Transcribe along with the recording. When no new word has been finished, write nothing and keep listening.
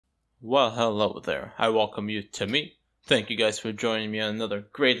Well, hello there. I welcome you to me. Thank you guys for joining me on another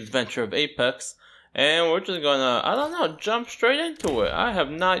great adventure of Apex. And we're just gonna, jump straight into it. I have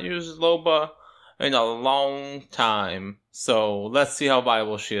not used Loba in a long time. So let's see how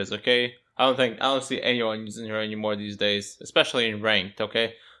viable she is, okay? I don't see anyone using her anymore these days, especially in ranked,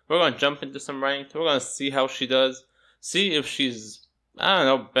 okay? We're gonna jump into some ranked. We're gonna see how she does. See if she's,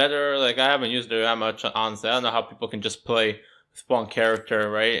 better. Like, I haven't used her that much, honestly. I don't know how people can just play with one character,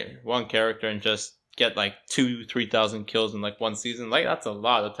 right? One character and just get like 2,000-3,000 kills in like one season. Like, that's a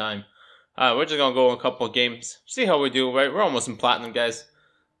lot of time. We're just gonna go a couple of games, see how we do, right? We're almost in platinum, guys.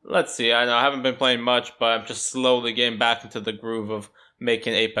 Let's see. I know I haven't been playing much, but I'm just slowly getting back into the groove of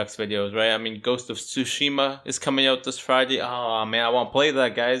making Apex videos, right? I mean, Ghost of Tsushima is coming out this Friday. Oh man, I won't play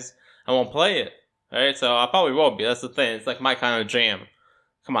that, guys. I won't play it. Alright, so I probably will be. That's the thing. It's like my kind of jam.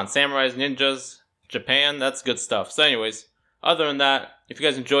 Come on, samurais, ninjas, Japan, that's good stuff. So anyways, other than that, if you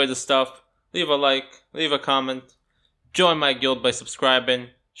guys enjoy this stuff, leave a like, leave a comment, join my guild by subscribing,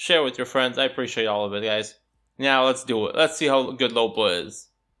 share with your friends. I appreciate all of it, guys. Now let's do it. Let's see how good Loba is.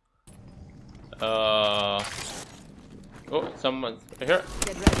 Oh, someone's right here.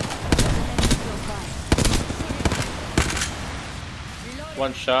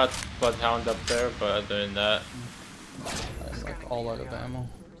 One shot, Bloodhound up there, but other than that, I'm like all out of ammo.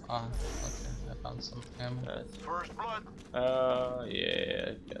 Ah, okay, I found some ammo. First blood.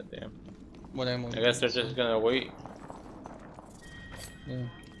 Yeah, goddamn. What ammo? I guess they're just gonna wait. Yeah.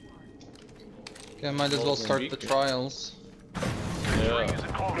 Okay, I might as well start the trials. Yeah.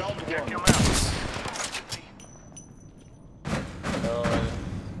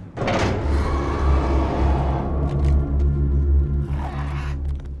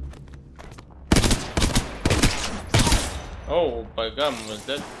 Oh, my gun was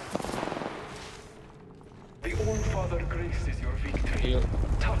dead. The All-Father graces your victory. Heal.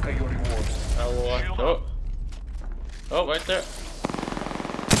 Taka your rewards. I will watch. Oh, right there.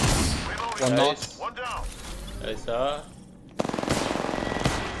 One Nice. One down. I saw.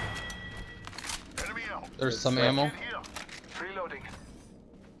 Enemy out. There's some ammo. Here. Reloading.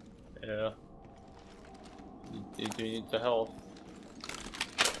 Yeah. You do need the health.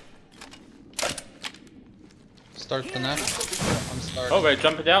 Start the net. I'm starting. Oh, wait,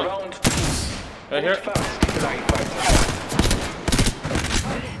 jumping down. Round. Right here.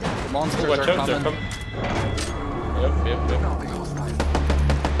 Monsters Watch are out, they're coming. coming. Yep.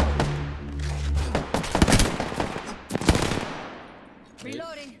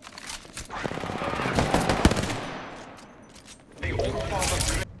 Reloading. The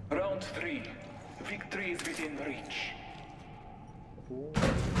All-Father. Round 3. Victory is within reach.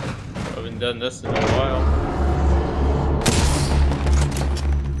 I haven't done this in a while.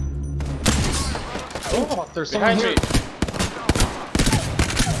 Oh, fuck, there's someone Behind here. me.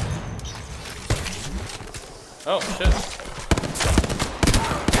 Oh, shit.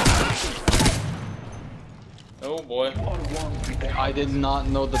 Oh, boy. I did not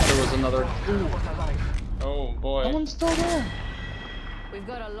know that there was another. Oh, boy. Someone's still there. We've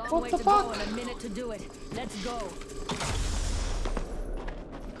got a long What way the to fuck? go and a minute to do it. Let's go.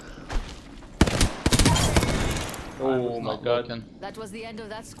 Oh, my God. Looking. That was the end of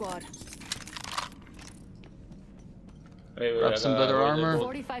that squad. Wait, Grab some better where's armor. the gold-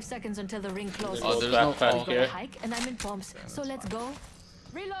 45 seconds until the ring closes. Oh, gold there's no- backpack oh. We've got a here. hike and I'm in pumps, so let's go.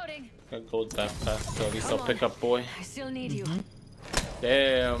 Reloading. Got gold backpack, so at least Come I'll pick up boy. I still need you.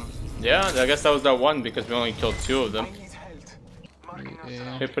 Damn. Yeah, I guess that was that one because we only killed 2 of them.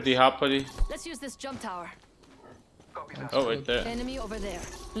 Yeah. Hippity hoppity. Let's use this jump tower. Oh, right there. Enemy over there.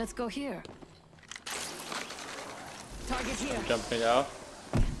 Let's go here. Target here. Jumping out.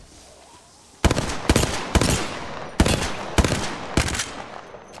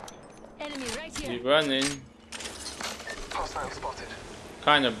 Enemy right He's here. running. Hostile spotted.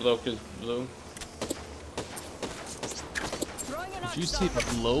 Kind of broke his blue. Throwing an Did you arc see star.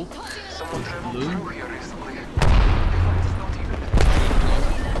 the blow? Someone traveled Blue? through here recently. It's not even.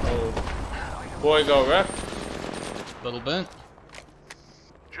 Oh. Boy, go wreck. Little bit.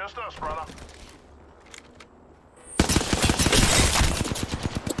 Just us, brother.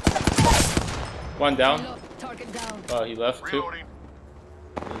 One down. Reload. Target down. Oh, he left too. Reloading.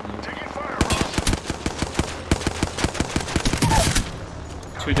 Taking fire.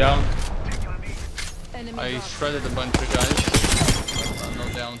 2 down. Taking a knee. Enemy I drop. shredded a bunch of guys. No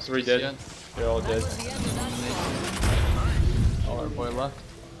downs. 3 just dead. yet. They're all That dead. was the end of that squad. Oh, our boy left.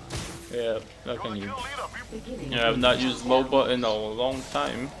 Yeah, not gonna use. Kill leader. Yeah, I've not used Loba in a long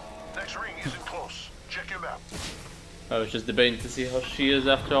time. Next ring isn't close. Check your map. I was just debating to see how she is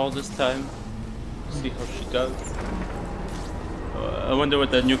after all this time. See how she does. I wonder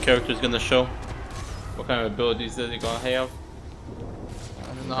what the new character is gonna show. What kind of abilities is he gonna have? I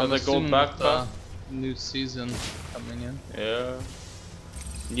don't know. I'm Another gold assuming with backpack? the new season coming in. Yeah.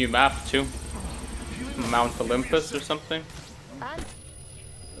 New map too. Mount Olympus or something.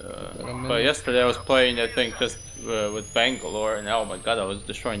 But yesterday I was playing, I think, just with Bangalore, and oh my god, I was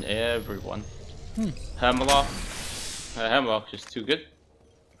destroying everyone. Hemlock. Hemlock is too good.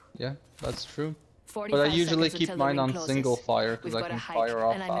 Yeah, that's true. 45 But I usually seconds keep until the mine ring on closes. single fire because We've I got can a hike, fire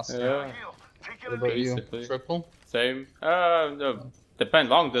off and I'm faster. Yeah. Take it What about you? Basically. Triple? Same. No, depend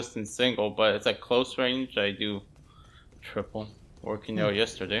long distance single, but it's like close range. I do triple. Working out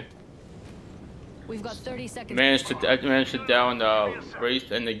yesterday. We've got 30 seconds. I managed to down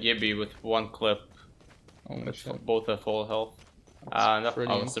Wraith and the Gibby with one clip. Holy With shit. both at full health. That's No,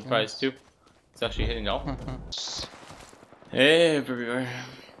 pretty I was surprised too. It's actually hitting all. intense. Everywhere.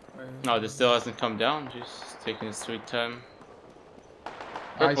 No, this still hasn't come down. Just taking its sweet time. I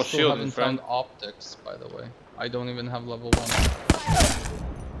Purple still shield haven't in front. found optics, by the way. I don't even have level 1.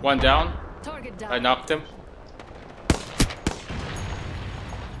 One down. Target down. I knocked him.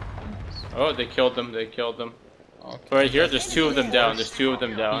 Oh, they killed them. They killed them. Okay. Right here, there's two of them down. There's two of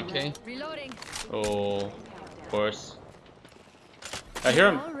them down. Okay. Reloading. Oh, of course. I hear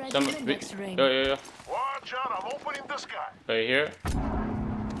him. Already Some. in the next ring. Yeah. Watch out, I'm opening the sky. Right here.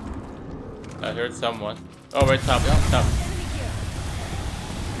 I heard someone. Oh, right top. Yeah. Top. Enemy here.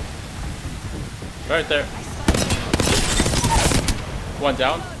 Right there. One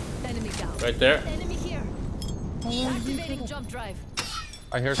down. Enemy down. Right there. Enemy here. Activating jump drive.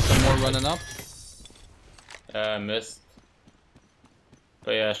 I hear some more running up. Missed.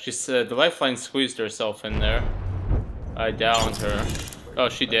 But yeah, she said the lifeline squeezed herself in there. I downed her. Oh,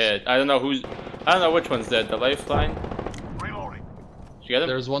 she did. I don't know which one's dead. The lifeline. Reloading. Did you get him?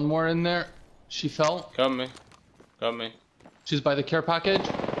 There's one more in there. She fell. Coming. She's by the care package.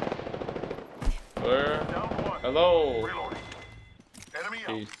 Where? Down one. Hello. Reloading. Enemy out.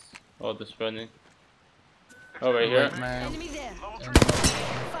 Jeez. All this running. Oh, right here. Right, man. Enemy there. Level 3.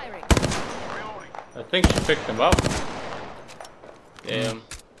 Firing. Reloading. I think she picked him up. Damn.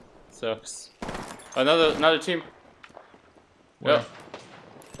 Sucks. Another team. Where?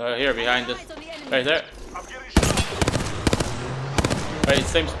 Yep. Here, behind us. Eyes on the enemy. Right there. I'm getting shot. Right,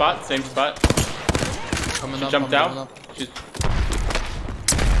 same spot. Coming She up. jumped I'm down. going up. She's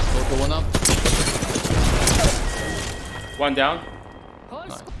Still going up. one down. Hold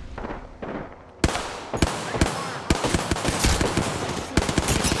Nice. shooting.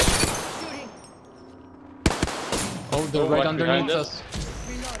 Oh, they're Oh, right right underneath behind us.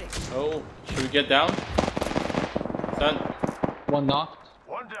 Reloading. Oh, should we get down? Son, One knocked.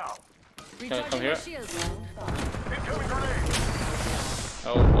 One down. Recharging come my here? shields. Incoming grenade.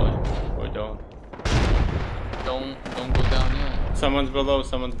 oh boy, we're down. Don't go down yet. Someone's below us.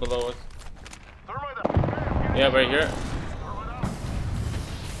 Thermite out. Yeah, right here. Thermite out.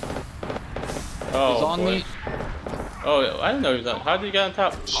 Oh, He's on boy. me. Oh, I didn't know he was on. How did he get on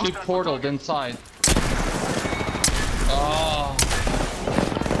top? She portaled inside. Oh.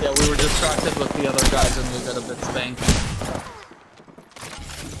 Yeah, we were distracted with the other guys and we got a bit spanked.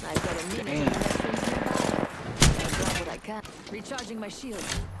 I've got a minute. Damn. to get things nearby. I'll grab what I can. Recharging my shield.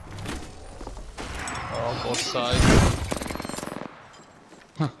 Oh, both sides.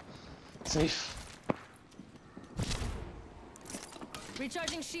 Huh. Safe.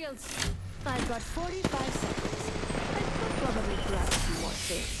 Recharging shields. I've got 45 seconds. I could probably grab a few more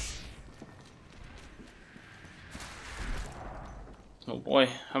things. Oh boy,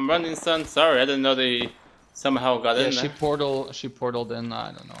 I'm running, son. Sorry, I didn't know they somehow got Yeah, in she there. portaled in.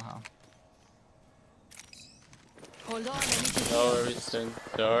 I don't know how. Hold on, I need to Sorry, son.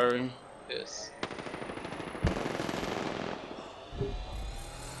 Sorry. Yes.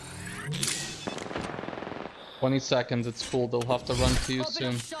 "20 seconds, it's full. They'll have to run to you open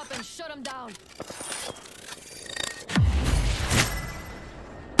soon." up shop and shut them down.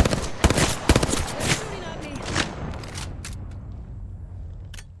 They're shooting at me.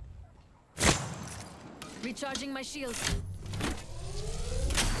 Recharging my shields.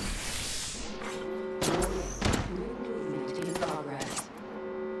 In progress.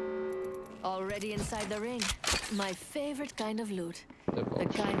 Already inside the ring. My favorite kind of loot. They're The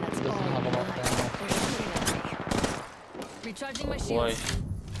both- kind that's Doesn't all have a lot of mine. ammo. They're shooting at me. Recharging my Boy. shields.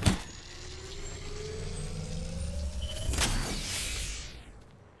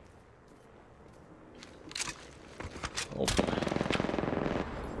 Oh boy.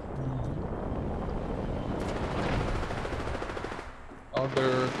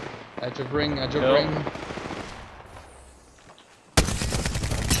 Other edge of ring, edge of Yep. ring.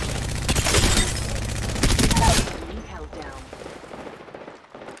 Countdown.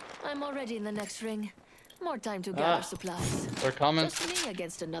 I'm already in the next ring. More time to gather supplies. They're coming. Just me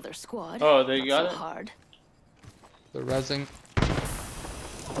against another squad. Oh, they Not got so it? hard. They're rezzing.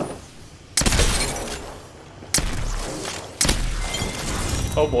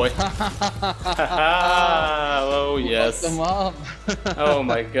 Oh boy. Oh yes. Fuck them up. Oh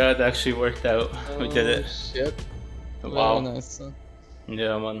my god, that actually worked out. We did it. Shit. Wow. Very nice.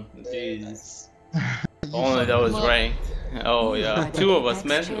 Yeah, man. Jeez. Nice. Only that was ranked. Oh yeah. Two of us,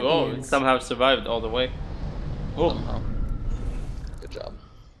 man. Oh, we somehow survived all the way. Oh. Somehow. Good job.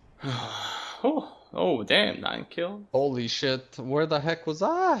 Oh, damn, 9 kills. Holy shit. Where the heck was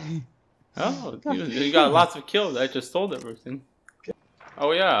I? Oh, you got lots of kills. I just stole everything.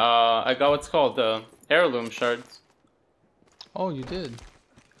 Oh yeah, I got what's called heirloom shards. Oh, you did.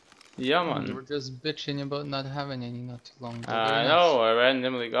 Yeah, You were man. just bitching about not having any not too long ago. I Very know. I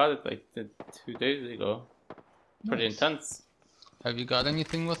randomly got it like 2 days ago. Pretty Nice. intense. Have you got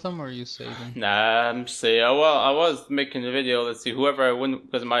anything with them, or are you saving? Nah, I'm saying. Well, I was making the video. Let's see, whoever I win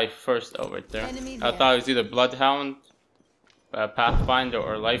because my first right there. Enemy I there. thought it was either Bloodhound, Pathfinder,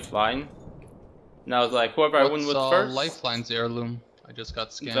 or Lifeline. And I was like, whoever I win with first. Lifeline's heirloom? I just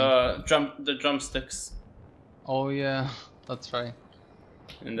got scanned. The drumsticks, Oh yeah, that's right.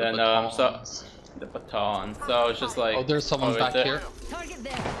 and The then batons. the baton. So it's just like. Oh, there's someone right back there. here. Target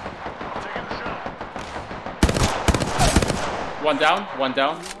there. Taking the shot. One down, one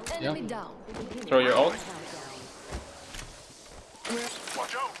down. Enemy down. Throw your ult.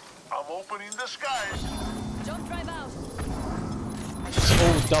 Watch out. I'm opening the skies. Don't drive out.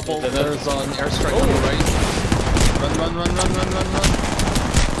 Oh, double. Is that it? There's an airstrike on the right. Run.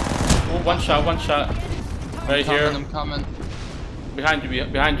 Oh, one shot. Right here. I'm coming. Behind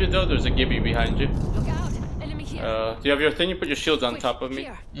you though. There's a Gibby behind you. Look out. Enemy here. Do you have your thing? You put your shields on Quick, top of me.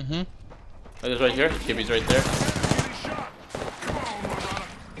 here. Mm-hmm. Oh, there's right here. Gibby's right there. Getting shot. Come on, Morgana.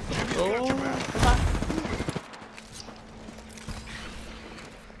 Jimmy's got your back.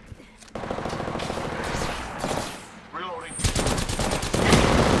 Reloading.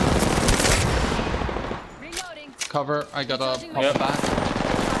 Reloading. Cover. I gotta pop Yep. back.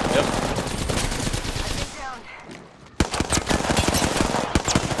 Yep.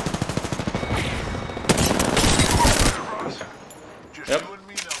 Just Yep. you and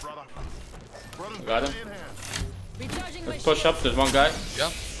me now, brother. Brothers Got him. in hand. Recharging my Let's push up. There's one guy.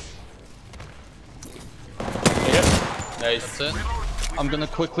 Yep. Yep. Nice. That's it. I'm gonna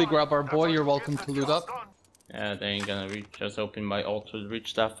quickly grab our boy. You're welcome to loot up. Yeah, they ain't gonna reach. Just hoping my ult would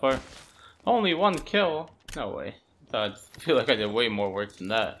reach that far. Only 1 kill? No way. I feel like I did way more work than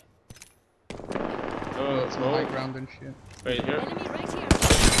that. Some high ground and shit. Right here. Enemy right here.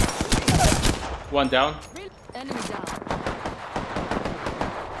 One down. Enemy down.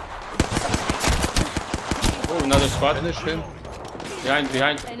 Oh, another squad. Finish him.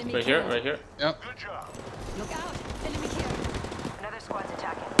 Behind. Enemy Right here. killed. Right here. Yep. Good job. Look out. Enemy here. Another squad's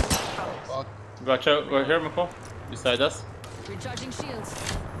attacking. Focus. Fuck. Watch out. Right here, McCall. Beside us. Recharging shields.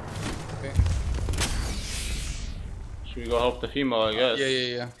 Okay. Should we go help the female? I guess.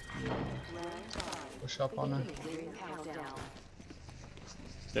 Yeah. Push up on her. Is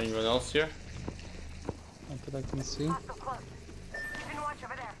there anyone else here? Not that I can see. Hostile close. Keeping watch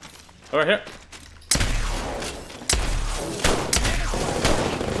over there. Over here.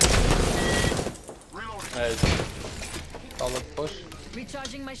 Reloading. Nice. Solid push.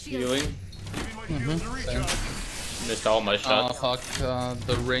 Recharging my shields. Healing. Giving my shields a recharge. Missed all my Oh shots. fuck,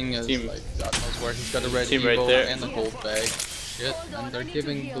 the ring is Team- like God knows where. He's got a red Team right Evo there. and a gold bag. Shit, and they're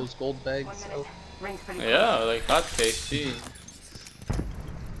giving those gold bags out. Rings pretty Yeah, like hotcakes. Gee.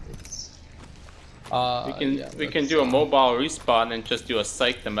 It's, We can do a mobile respawn and just do a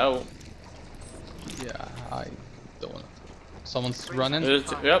psych them out. Yeah, I don't want to. Someone's running.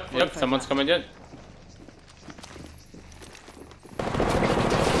 Yep. Someone's coming in.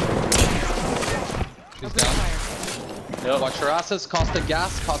 She's down. Yep. Watch her asses. Cost of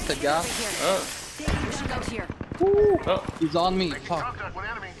gas. Oh, pushing out here. oh. He's on me. Fuck. Contact with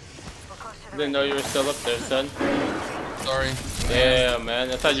enemy. We're close to the Didn't know you were still up there, son. Sorry. Yeah, man.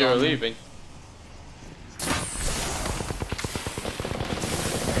 I thought you were leaving.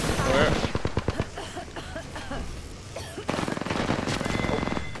 Where?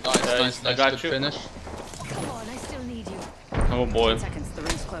 Nice. I got Good you. finish. Come on, I still need you. Oh boy. seconds. The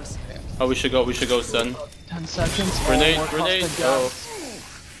ring's close. Oh, we should go, son. 10 seconds. Grenade, more cost grenade. of Oh. gas.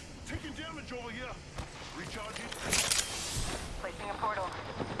 Taking damage over here. Recharging. Placing a portal.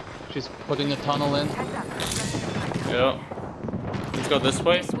 She's putting a tunnel in. Heads up. Yeah. Let's go this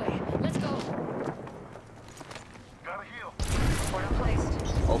way. This way. Let's go. Gotta heal. Portal placed.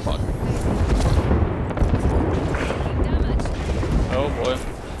 Oh fuck. Taking damage. Oh boy.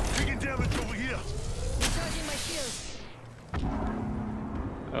 Taking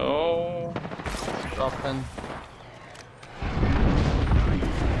in.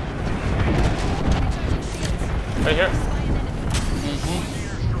 Right here.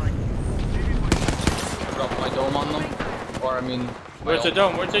 Drop my dome on them. Or I mean... Where's the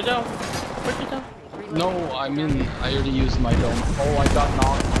dome? Where's the dome? Where's the dome? No, I mean, I already used my dome. Oh, I got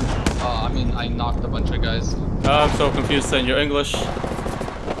knocked. I mean, I knocked a bunch of guys. I'm so confused in your English.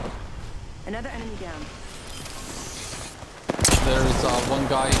 Another enemy down. There's one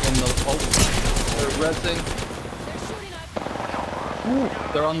guy in the... Oh, they're resting. Ooh,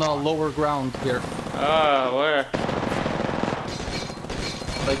 they're on the lower ground here. Ah, where?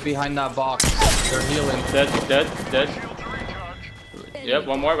 Like behind that box. They're healing. Dead, dead, dead. Yep,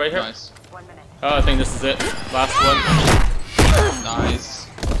 one more right here. Nice. 1 minute. Oh, I think this is it. Last one. Nice.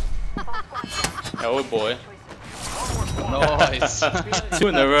 Oh boy. Nice. 2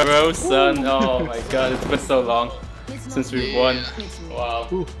 in a row, son. Oh my god, it's been so long since we won. Wow.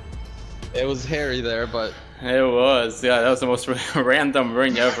 Ooh. It was hairy there, but... It was. Yeah, that was the most random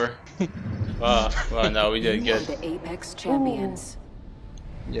ring ever. Wow. Well, no, we did good. The Apex champions.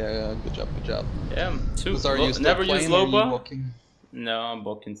 Yeah, good job, good job. Yeah, 2. So are you still Never playing used or are you Loba? booking? No, I'm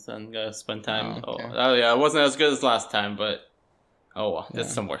booking, son. Gotta spend time. Oh, okay. Oh, yeah, it wasn't as good as last time, but oh well,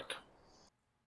 that's some work.